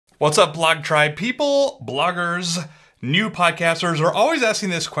What's up, Blog Tribe people, bloggers, new podcasters are always asking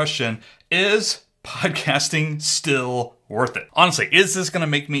this question: is podcasting still worth it? Honestly, is this going to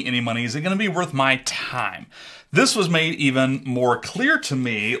make me any money? Is it going to be worth my time? This was made even more clear to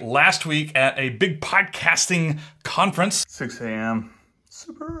me last week at a big podcasting conference. 6 a.m.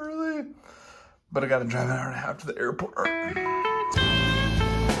 Super early, but I got to drive an hour and a half to the airport.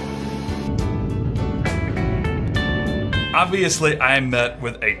 Obviously, I met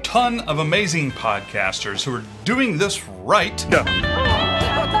with a ton of amazing podcasters who are doing this right.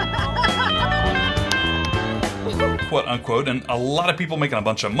 Quote unquote, and a lot of people making a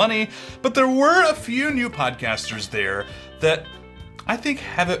bunch of money, but there were a few new podcasters there that I think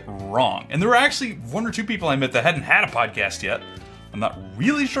have it wrong. And there were actually one or two people I met that hadn't had a podcast yet. I'm not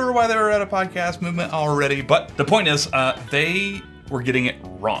really sure why they were at a podcast movement already, but the point is, they were getting it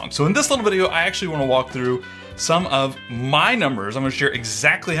wrong. So in this little video, I actually want to walk through some of my numbers. I'm going to share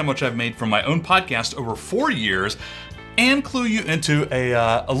exactly how much I've made from my own podcast over 4 years and clue you into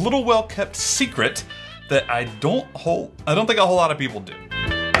a little well-kept secret that I don't think a whole lot of people do.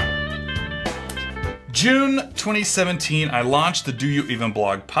 June 2017, I launched the Do You Even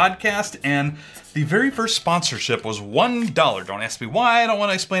Blog podcast, and the very first sponsorship was $1. Don't ask me why, I don't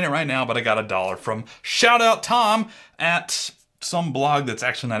want to explain it right now, but I got $1 from shout out Tom at some blog that's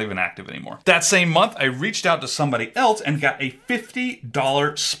actually not even active anymore. That same month, I reached out to somebody else and got a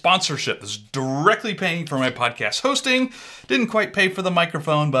 $50 sponsorship. This is directly paying for my podcast hosting. Didn't quite pay for the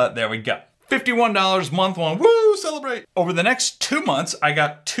microphone, but there we go. $51 month one, woo, celebrate. Over the next 2 months, I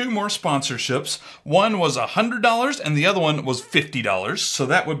got 2 more sponsorships. One was $100 and the other one was $50. So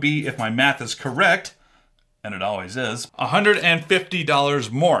that would be, if my math is correct, and it always is,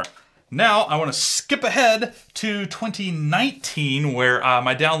 $150 more. Now, I want to skip ahead to 2019, where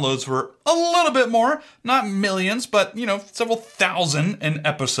my downloads were a little bit more, not millions, but, you know, several thousand an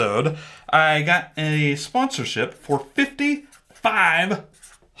episode. I got a sponsorship for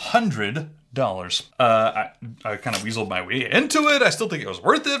 $5,500. I kind of weaseled my way into it. I still think it was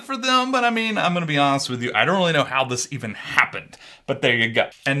worth it for them, but I mean, I'm going to be honest with you, I don't really know how this even happened, but there you go.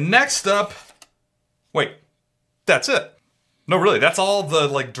 And next up, wait, that's it. No, really, that's all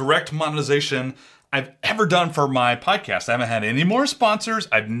the direct monetization I've ever done for my podcast. I haven't had any more sponsors.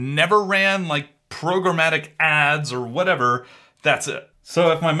 I've never ran programmatic ads or whatever. That's it.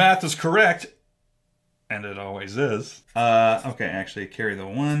 So if my math is correct, and it always is, okay, actually carry the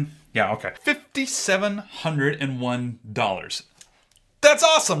one. Yeah, okay. $5,701. That's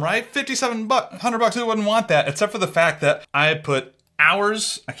awesome, right? $5,700, who wouldn't want that? Except for the fact that I put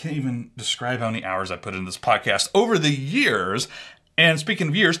hours, I can't even describe how many hours I put in this podcast over the years. And speaking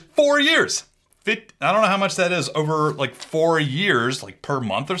of years, 4 years. I don't know how much that is over 4 years, per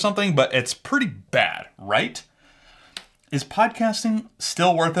month or something, but it's pretty bad, right? Is podcasting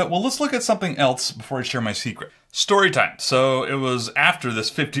still worth it? Well, let's look at something else before I share my secret. Story time. So it was after this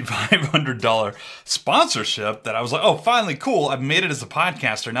 $5,500 sponsorship that I was like, oh, finally, cool. I've made it as a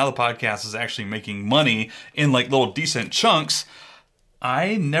podcaster. Now the podcast is actually making money in little decent chunks.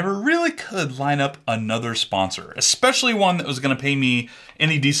 I never really could line up another sponsor, especially one that was going to pay me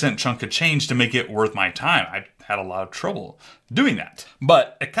any decent chunk of change to make it worth my time. I had a lot of trouble doing that.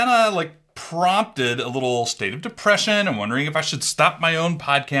 But it kind of prompted a little state of depression and wondering if I should stop my own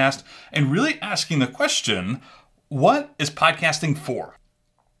podcast and really asking the question, what is podcasting for?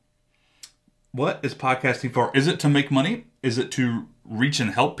 What is podcasting for? Is it to make money? Is it to reach and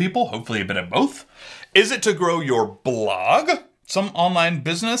help people? Hopefully a bit of both. Is it to grow your blog, some online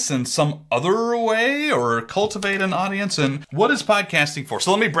business in some other way, or cultivate an audience? And what is podcasting for?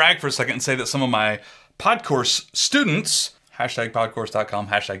 So let me brag for a second and say that some of my PodCourse students, #podcourse.com,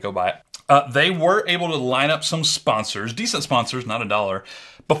 #go buy it, they were able to line up some sponsors, decent sponsors, not $1,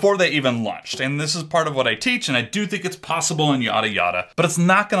 before they even launched. And this is part of what I teach, and I do think it's possible and yada yada, but it's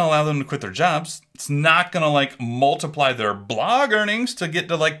not going to allow them to quit their jobs. It's not going to multiply their blog earnings to get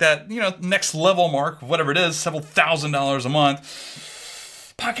to that, next level mark, whatever it is, several $1,000s a month.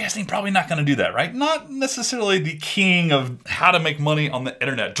 Podcasting probably not going to do that, right? Not necessarily the king of how to make money on the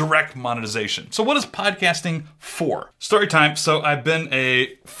internet, direct monetization. So what is podcasting for? Story time. So I've been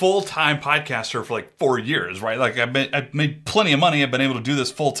a full-time podcaster for 4 years, right? I've made plenty of money. I've been able to do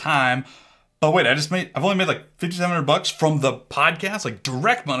this full time. Oh wait, I've only made $5,700 from the podcast,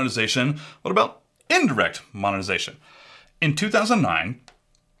 direct monetization. What about indirect monetization? In 2009,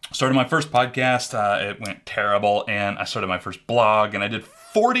 started my first podcast. It went terrible, and I started my first blog, and I did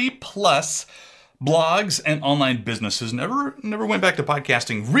 40 plus blogs and online businesses. Never went back to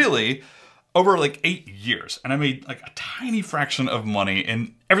podcasting really over 8 years. And I made a tiny fraction of money,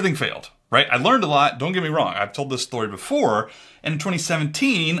 and everything failed. right? I learned a lot, don't get me wrong. I've told this story before. And in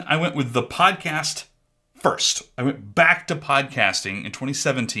 2017, I went with the podcast first. I went back to podcasting in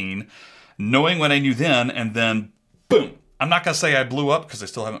 2017, knowing what I knew then, and then boom. I'm not going to say I blew up because I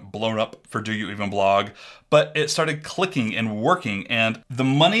still haven't blown up for Do You Even Blog, but it started clicking and working. And the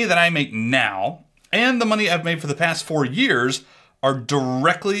money that I make now and the money I've made for the past 4 years are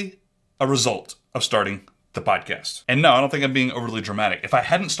directly a result of starting the podcast. And no, I don't think I'm being overly dramatic. If I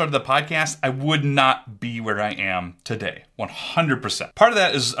hadn't started the podcast, I would not be where I am today, 100%. Part of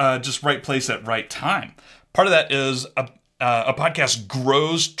that is just right place at right time. Part of that is a podcast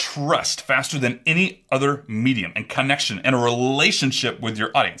grows trust faster than any other medium and connection and a relationship with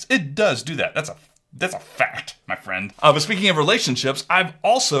your audience. It does do that. That's a fact, my friend. But speaking of relationships, I've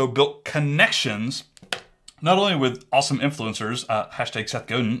also built connections, not only with awesome influencers, hashtag Seth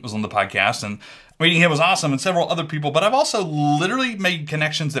Godin was on the podcast, and meeting him was awesome, and several other people, but I've also literally made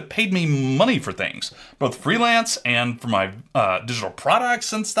connections that paid me money for things, both freelance and for my digital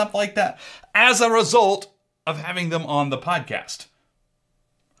products and stuff like that, as a result of having them on the podcast.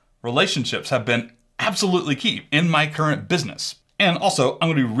 Relationships have been absolutely key in my current business. And also,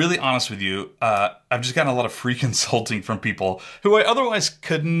 I'm going to be really honest with you, I've just gotten a lot of free consulting from people who I otherwise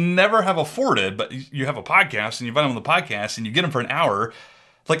could never have afforded, but you have a podcast and you invite them on the podcast and you get them for an hour.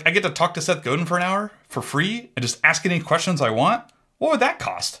 Like, I get to talk to Seth Godin for an hour for free and just ask any questions I want. What would that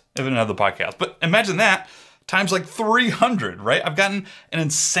cost if I didn't have the podcast? But imagine that times like 300, right? I've gotten an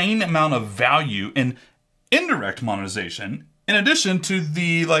insane amount of value in indirect monetization in addition to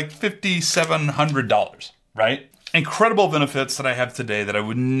the like $5,700, right? Incredible benefits that I have today that I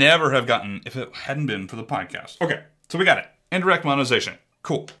would never have gotten if it hadn't been for the podcast. Okay, so we got it. Indirect monetization.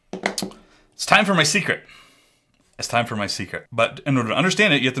 Cool. It's time for my secret. It's time for my secret. But in order to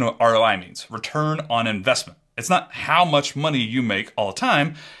understand it, you have to know what ROI means. Return on investment. It's not how much money you make all the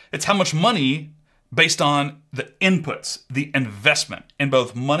time. It's how much money based on the inputs, the investment in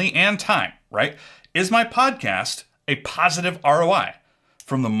both money and time, right? Is my podcast a positive ROI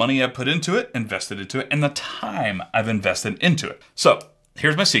from the money I put into it, invested into it, and the time I've invested into it? So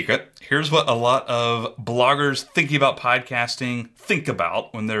here's my secret. Here's what a lot of bloggers thinking about podcasting think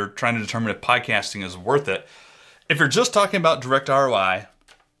about when they're trying to determine if podcasting is worth it. If you're just talking about direct ROI,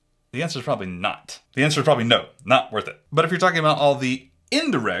 the answer is probably not. The answer is probably no, not worth it. But if you're talking about all the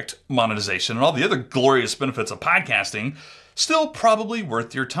indirect monetization and all the other glorious benefits of podcasting, still probably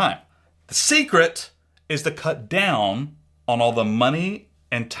worth your time. The secret is to cut down on all the money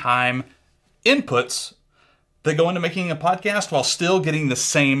and time inputs that go into making a podcast while still getting the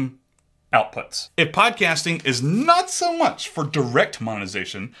same outputs. If podcasting is not so much for direct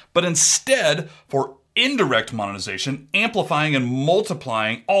monetization, but instead for indirect monetization, amplifying and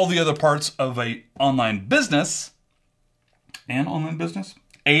multiplying all the other parts of a online business, hashtag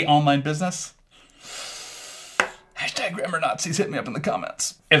grammar Nazis, hit me up in the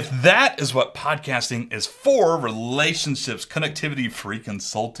comments. If that is what podcasting is for, relationships, connectivity, free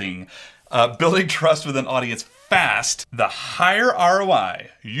consulting, building trust with an audience fast, the higher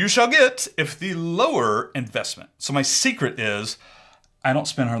ROI you shall get if the lower investment. So my secret is I don't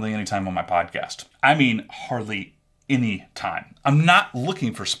spend hardly any time on my podcast. I mean, hardly any time. I'm not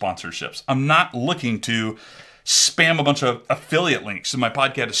looking for sponsorships. I'm not looking to spam a bunch of affiliate links in my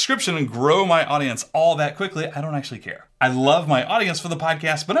podcast description and grow my audience all that quickly. I don't actually care. I love my audience for the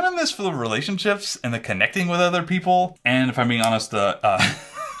podcast, but I'm in this for the relationships and the connecting with other people. And if I'm being honest,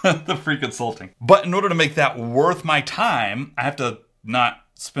 the free consulting. But in order to make that worth my time, I have to not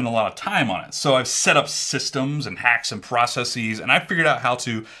spend a lot of time on it. So I've set up systems and hacks and processes, and I figured out how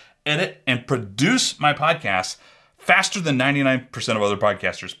to edit and produce my podcast faster than 99% of other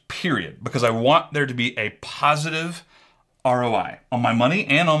podcasters, period. Because I want there to be a positive ROI on my money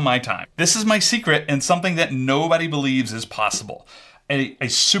and on my time. This is my secret and something that nobody believes is possible. A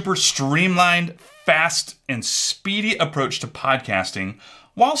super streamlined, fast, and speedy approach to podcasting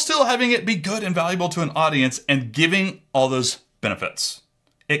while still having it be good and valuable to an audience and giving all those benefits.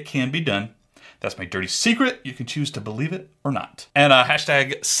 It can be done. That's my dirty secret. You can choose to believe it or not. And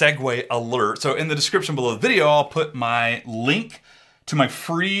hashtag segue alert. So in the description below the video, I'll put my link to my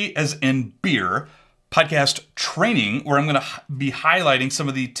free, as in beer, podcast training, where I'm going to be highlighting some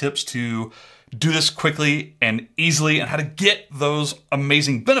of the tips to do this quickly and easily and how to get those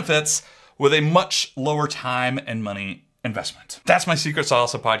amazing benefits with a much lower time and money investment. That's my secret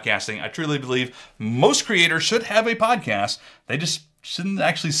sauce of podcasting. I truly believe most creators should have a podcast. They just shouldn't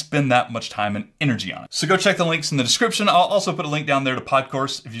actually spend that much time and energy on it. So go check the links in the description. I'll also put a link down there to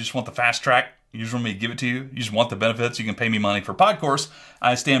PodCourse if you just want the fast track. You just want me to give it to you. You just want the benefits. You can pay me money for PodCourse.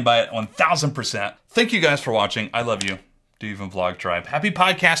 I stand by it 1000%. Thank you guys for watching. I love you. Do You Even Vlog tribe. Happy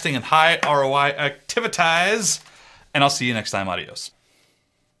podcasting and high ROI activities. And I'll see you next time. Adios.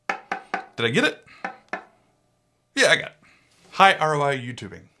 Did I get it? Yeah, I got it. High ROI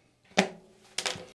YouTubing.